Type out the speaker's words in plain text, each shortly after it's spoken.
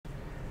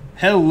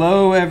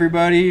Hello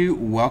everybody,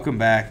 welcome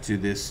back to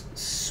this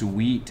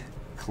sweet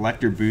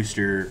collector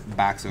booster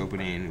box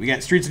opening. We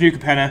got Streets of New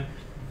Capenna.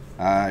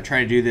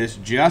 Try to do this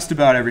just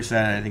about every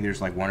set. I think there's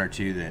like one or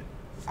two that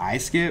I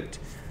skipped,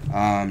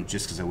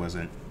 just because I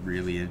wasn't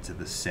really into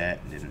the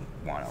set and didn't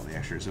want all the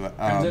extras.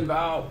 Crimson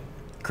Vow.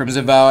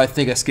 Crimson Vow, I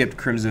think I skipped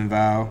Crimson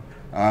Vow.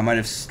 I might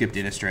have skipped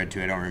Innistrad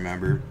too, I don't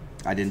remember.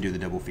 I didn't do the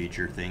double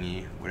feature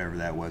thingy, whatever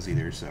that was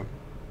either, so.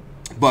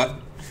 But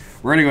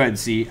we're gonna go ahead and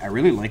see. I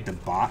really like the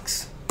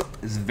box.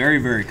 It's very,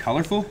 very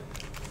colorful.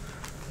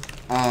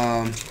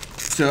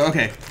 So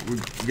okay, we're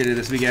getting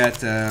this. We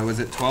got was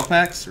it 12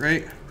 packs,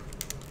 right?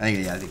 I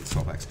think it's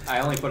 12 packs. I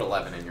only put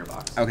 11 in your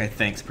box. Okay,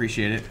 thanks,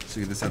 appreciate it.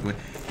 So get this out of the way.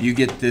 You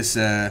get this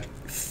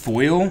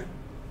foil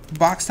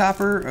box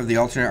topper of the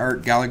alternate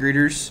art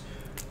Gallagrators.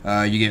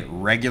 You get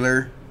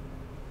regular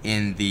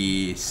in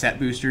the set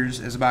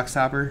boosters as a box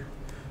topper.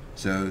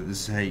 So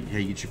this is how you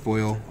get your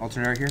foil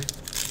alternate art here.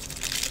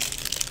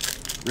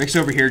 Rick's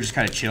over here just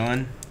kind of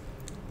chilling.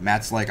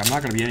 Matt's like, I'm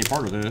not going to be any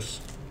part of this.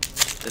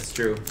 That's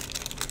true.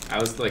 I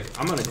was like,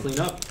 I'm going to clean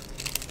up.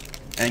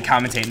 And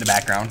commentate in the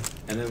background.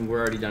 And then we're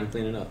already done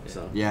cleaning up,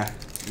 so. Yeah.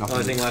 The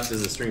only thing left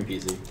is a stream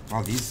PC.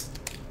 Oh, these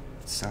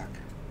suck.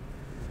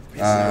 It's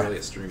not really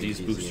a stream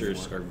These PC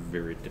boosters anymore. are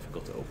very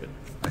difficult to open.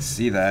 I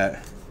see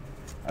that.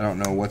 I don't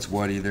know what's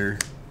what either.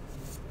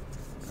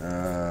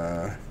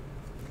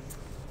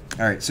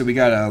 Alright, so we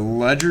got a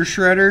Ledger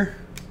Shredder.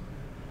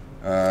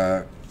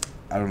 I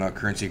don't know,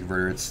 currency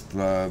converter. It's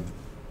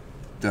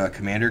the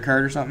commander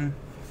card or something.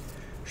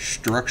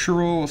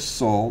 Structural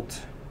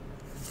Assault.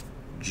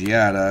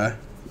 Giada.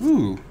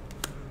 Ooh.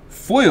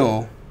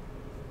 Foil.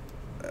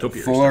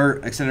 For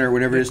extended or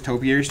whatever it is,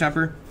 Topiary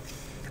Stumper.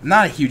 I'm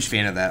not a huge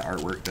fan of that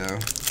artwork though.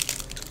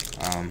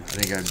 I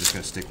think I'm just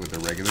gonna stick with the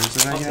regulars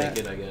that I got. I'll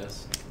take it, I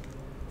guess.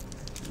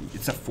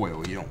 It's a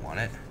foil, you don't want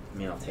it. I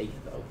mean, I'll take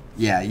it though.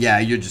 Yeah,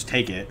 you just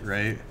take it,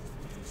 right?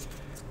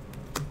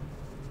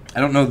 I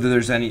don't know that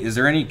there's any. Is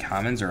there any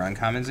commons or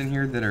uncommons in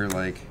here that are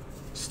like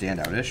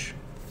standout-ish?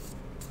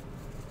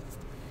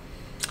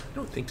 I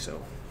don't think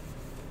so.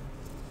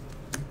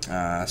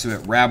 So we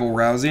got Rabble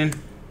Rousing,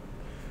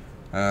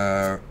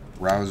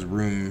 Rouse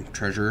Room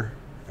Treasure.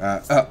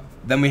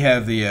 Then we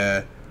have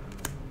the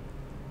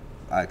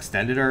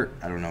extended art.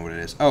 I don't know what it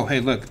is. Oh, hey,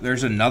 look,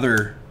 there's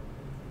another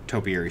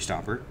Topiary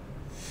Stomper.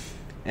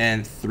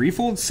 And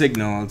Threefold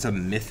Signal. It's a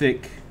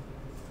mythic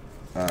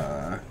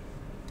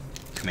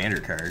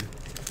commander card.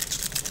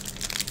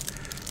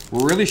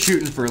 We're really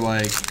shooting for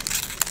like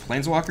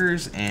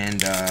Planeswalkers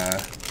and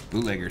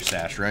Bootlegger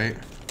stash, right?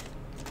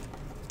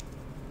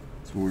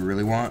 That's what we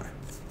really want.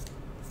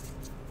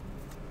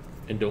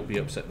 And don't be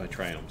upset by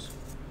triumphs.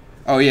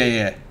 Oh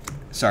yeah.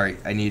 Sorry,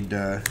 I need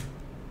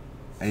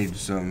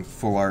some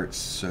full arts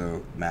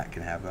so Matt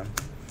can have them.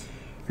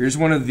 Here's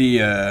one of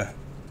the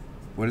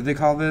what do they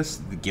call this?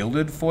 The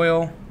gilded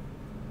foil?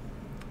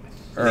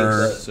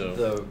 Or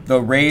the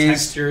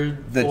raised,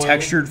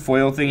 textured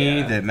foil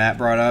thingy that Matt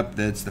brought up.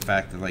 That's the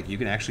fact that like you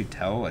can actually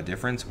tell a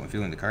difference when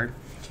feeling the card.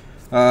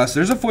 So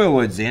there's a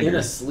foiloid Xander. In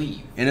a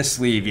sleeve. In a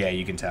sleeve, yeah,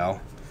 you can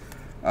tell.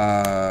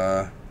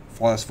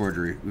 Flawless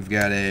Forgery. We've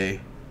got a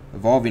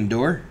Evolving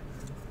Door,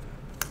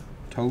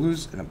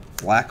 Tolus, and a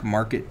Black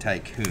Market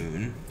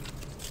Tycoon.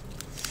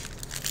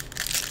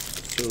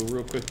 So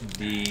real quick,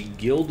 the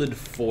gilded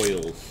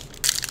foils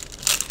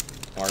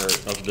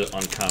of the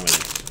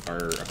uncommons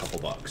are a couple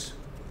bucks.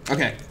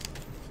 Okay.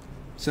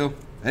 So,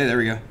 hey, there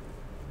we go.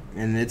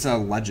 And it's a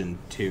legend,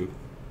 too.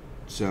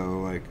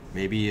 So, like,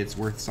 maybe it's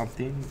worth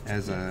something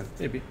as a...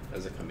 Maybe.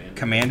 As a commander.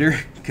 Commander,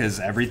 because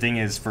everything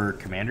is for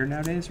commander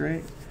nowadays,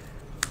 right?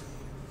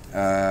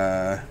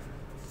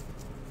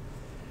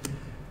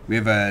 We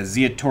have a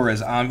Zia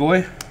Torres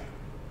Envoy.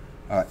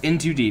 In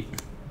Too Deep.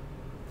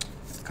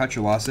 Cut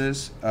Your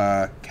Losses.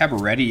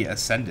 Cabaretti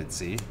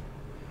Ascendancy.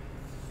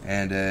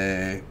 And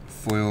a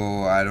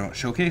foil,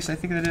 Showcase, I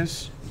think that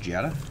is.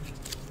 Giada.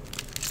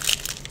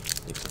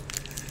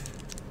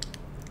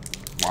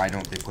 Why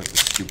don't they put the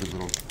stupid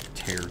little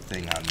tear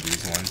thing on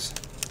these ones?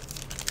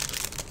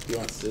 You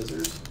want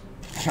scissors?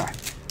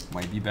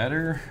 Might be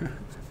better.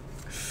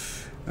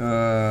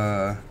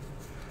 Oh,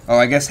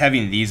 I guess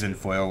having these in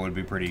foil would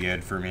be pretty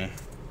good for me.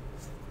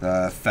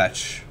 The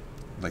fetch,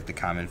 like the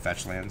common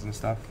fetch lands and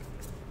stuff.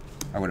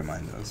 I wouldn't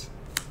mind those.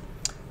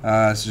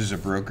 This is a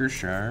Broker's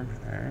Charm.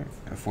 Alright.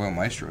 A foil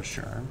Maestro's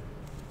Charm.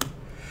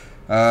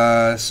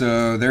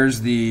 So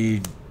there's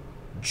the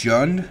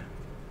Jund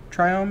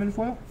Triumph in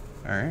foil.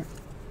 Alright.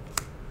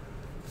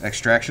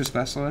 Extraction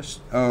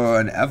Specialist. Oh,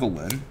 an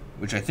Evelyn,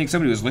 which I think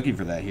somebody was looking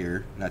for that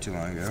here not too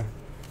long ago.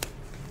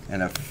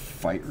 And a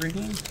Fight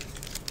Rigging.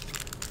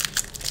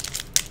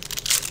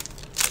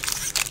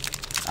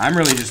 I'm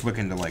really just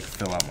looking to like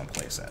fill out my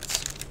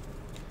playsets.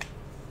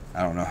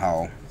 I don't know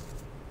how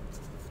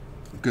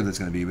good that's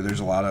gonna be, but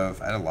there's I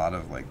had a lot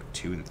of like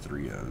 2 and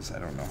 3-0s. I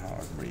don't know how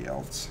everybody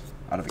else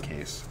out of a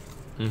case.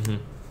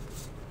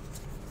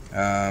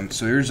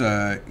 So here's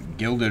a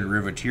Gilded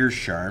Riveteer's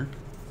Charm.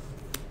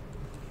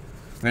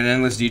 An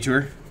Endless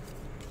Detour.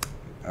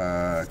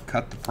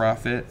 Cut the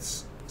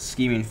Profits.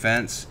 Scheming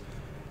Fence,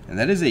 and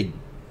that is a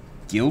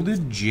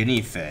Gilded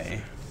Ginny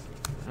Fey.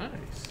 Nice.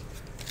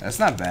 That's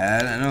not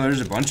bad. I know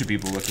there's a bunch of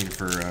people looking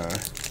for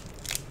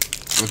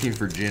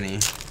Ginny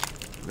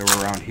that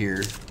were around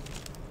here.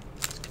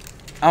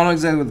 I don't know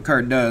exactly what the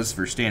card does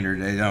for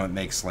standard. I know it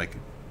makes like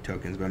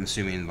tokens, but I'm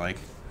assuming like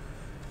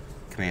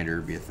commander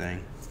would be a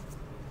thing.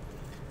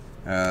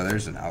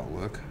 There's an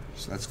outlook,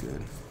 so that's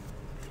good.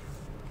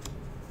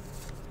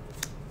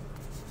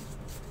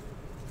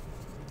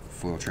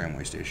 Foil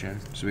tramway station.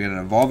 So we got an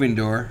evolving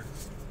door.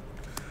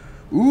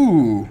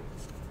 Ooh,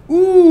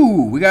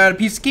 we got a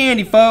piece of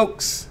candy,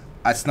 folks.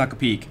 I snuck a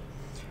peek.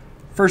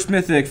 First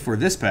mythic for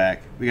this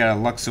pack, we got a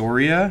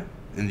Luxoria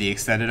in the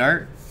extended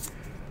art.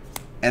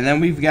 And then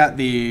we've got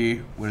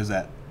the, what is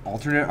that?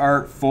 Alternate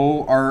art,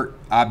 full art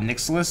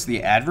Obnixilis,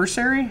 the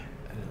adversary?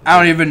 I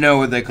don't even know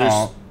what they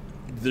call it.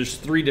 There's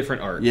 3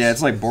 different arts. Yeah,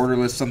 it's like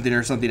borderless something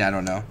or something, I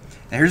don't know.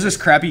 And here's this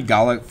crappy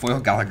foil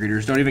Gallic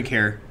Readers, don't even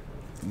care.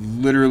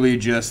 Literally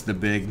just the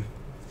big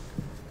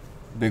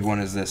one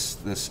is this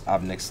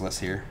Obnixilis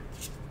here.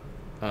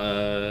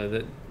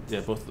 Yeah,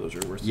 both of those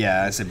are worth.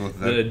 Yeah, I say both of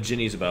them. The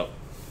Ginny's about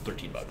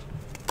 $13.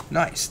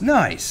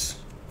 Nice.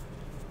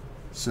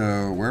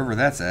 So wherever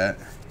that's at,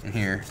 in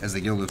here as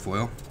the gilded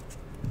foil.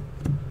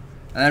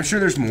 And I'm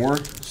sure there's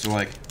more, so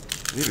like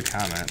leave a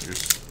comment.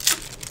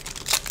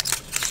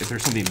 If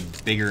there's something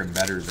bigger and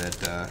better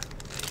that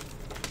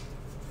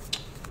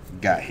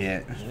got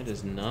hit. That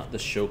is not the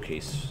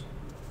showcase.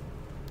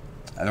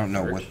 I don't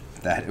know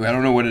I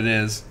don't know what it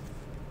is.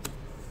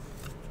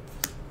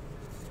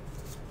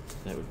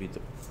 That would be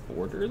the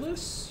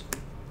borderless?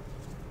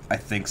 I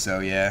think so,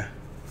 yeah.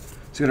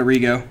 Let's go to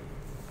Rigo.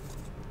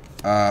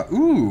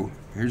 Ooh,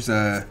 here's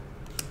a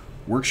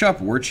Workshop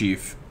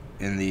Warchief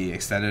in the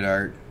extended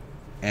art.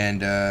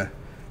 And I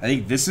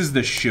think this is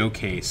the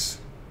showcase,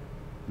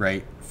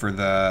 right, for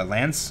the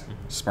lands.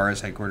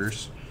 Spara's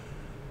headquarters.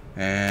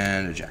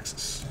 And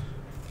Ajaxus.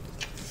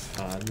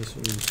 This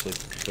one's like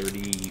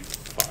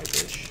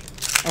 35-ish.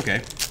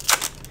 Okay.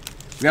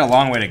 We got a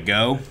long way to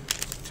go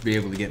to be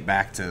able to get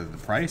back to the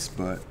price,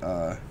 but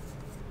I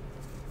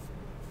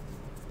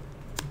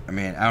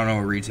mean, I don't know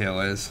what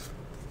retail is.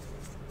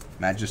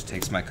 Matt just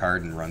takes my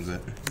card and runs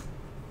it.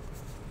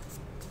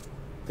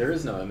 There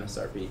is no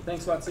MSRP.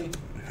 Thanks, Watsy.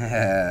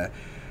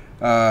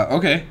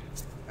 Okay.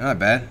 Not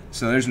bad.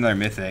 So there's another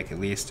mythic, at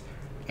least.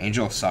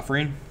 Angel of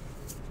Suffering.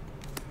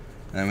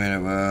 And then we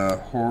have a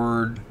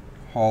Horde,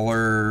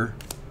 Hauler,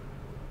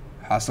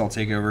 Hostile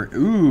Takeover.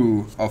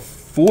 Ooh, a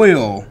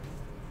foil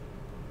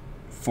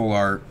full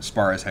art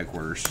Spara's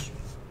headquarters.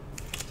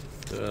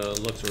 The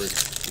Luxor is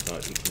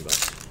about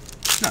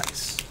 $18.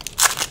 Nice.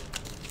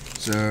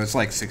 So it's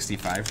like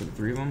 65 for the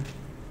 3 of them.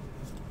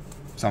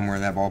 Somewhere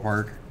in that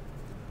ballpark.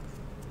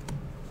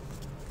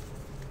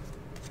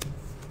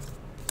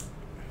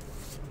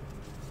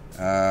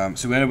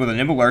 So we ended up with a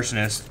Nimble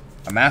Larcenist,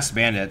 a Masked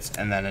Bandits,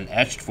 and then an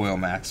etched foil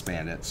Masked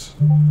Bandits.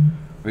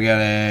 We got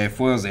a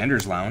foil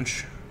Xander's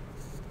Lounge.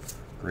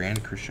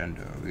 Grand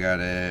Crescendo. We got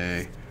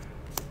a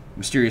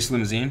Mysterious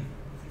Limousine,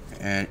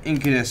 an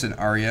Incandescent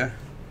Aria,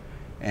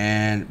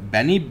 and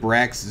Benny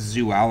Brack's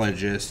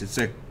Zoologist. It's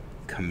a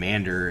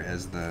commander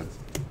as the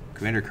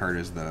commander card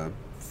is the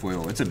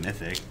foil. It's a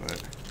mythic,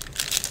 but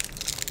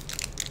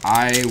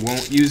I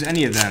won't use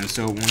any of them,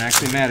 so it won't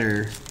actually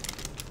matter.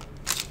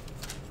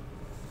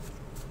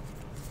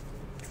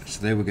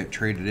 So they will get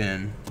traded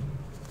in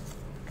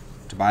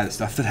to buy the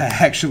stuff that I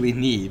actually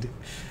need.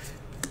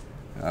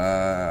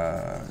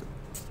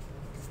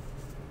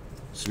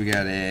 So we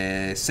got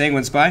a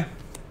Sanguine Spy,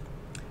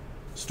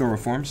 Storm of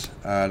Forms,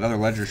 another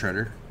Ledger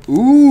Shredder.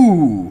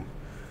 Ooh!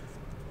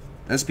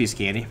 That's a piece of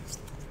candy.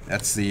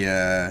 That's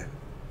the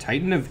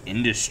Titan of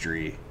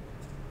Industry.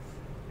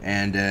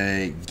 And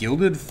a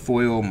Gilded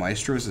Foil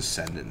Maestro's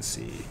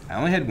Ascendancy. I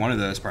only had one of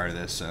those part of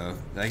this, so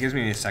that gives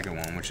me a second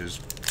one, which is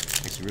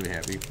makes me really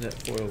happy. That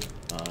foil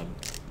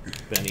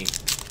Benny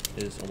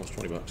is almost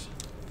 $20.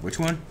 Which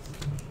one?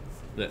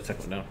 That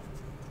second one down.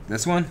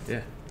 This one?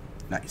 Yeah.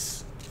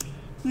 Nice.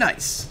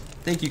 Nice.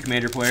 Thank you,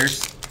 Commander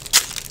players.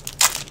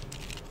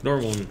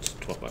 Normal one's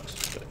 $12.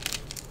 But.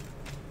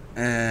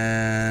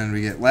 And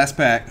we get last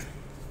pack.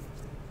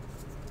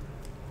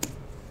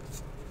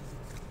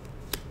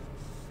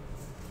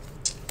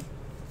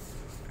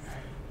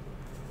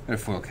 Got a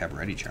foil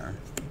Cabaretti Charm.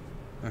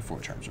 My foil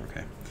charms are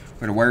okay.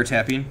 We got a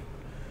Wiretapping,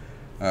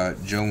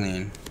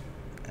 Jolene,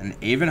 an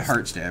Avon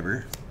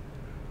Heartstabber,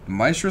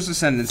 Maestro's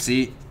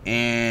Ascendancy,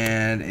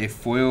 and a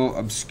foil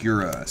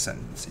Obscura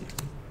Ascendancy.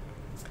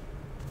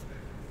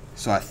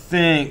 So I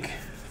think,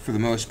 for the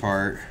most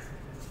part,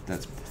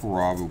 that's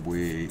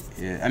probably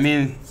it. I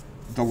mean,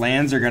 the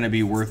lands are going to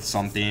be worth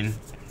something.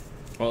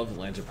 Well, the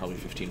lands are probably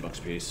 $15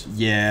 a piece.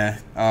 Yeah.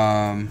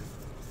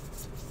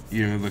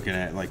 You're looking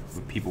at like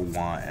what people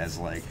want as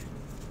like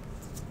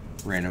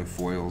random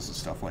foils and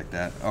stuff like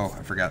that. Oh,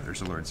 I forgot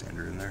there's a Lord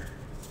Xander in there.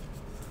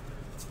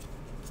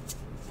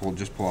 We'll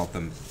just pull out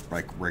them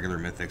like regular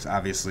mythics.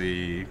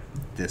 Obviously,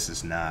 this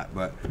is not,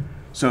 but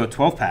so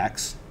 12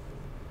 packs.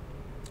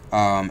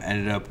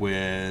 Ended up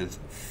with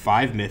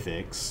 5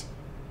 mythics,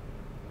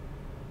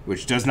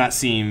 which does not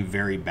seem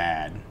very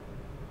bad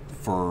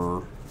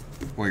for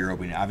what you're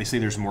opening. Obviously,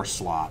 there's more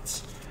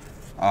slots.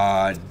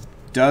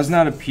 Does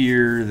not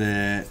appear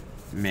that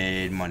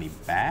made money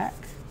back,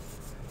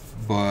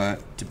 but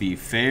to be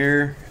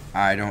fair,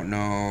 I don't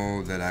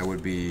know that I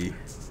would be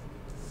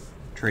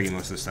trading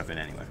most of this stuff in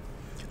anyway,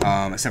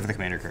 except for the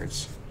commander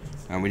cards.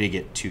 We did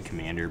get 2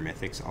 commander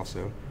mythics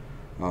also.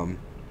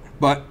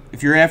 But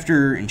if you're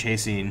after and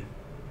chasing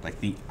like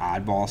the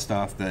oddball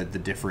stuff, the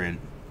different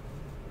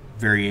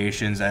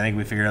variations, I think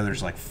we figured out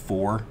there's like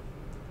 4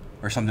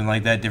 or something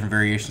like that, different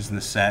variations in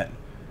the set.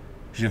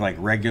 You have like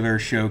regular,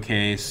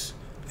 showcase,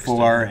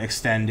 full art,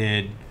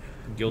 extended,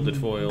 gilded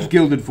foil,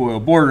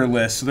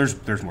 borderless. So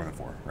there's more than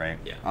 4, right?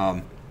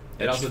 Yeah.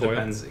 It also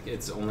depends.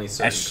 It's only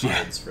certain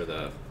cards for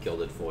the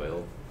gilded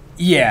foil.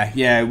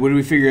 Yeah. What do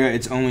we figure out?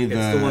 It's only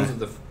the ones with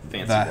the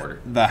fancy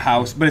border. The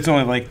house, but it's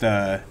only like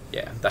the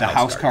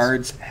house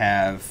cards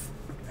have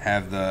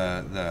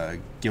the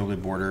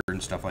gilded border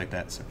and stuff like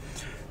that. So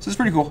it's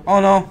pretty cool. All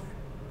in all,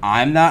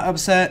 I'm not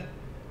upset.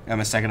 I'm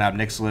a second Ob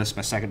Nixilis,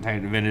 my second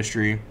Titan of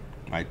Industry,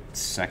 my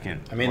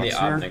second. I mean, the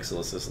Ob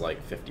Nixilis is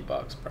like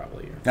 $50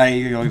 probably.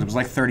 It was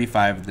like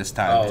 35 this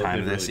time.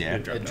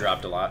 It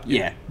dropped a lot.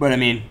 Yeah, but I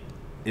mean,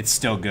 it's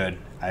still good.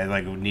 I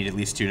would need at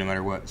least 2 no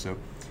matter what. So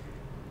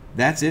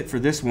that's it for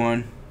this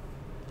one,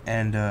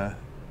 and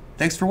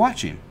thanks for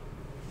watching.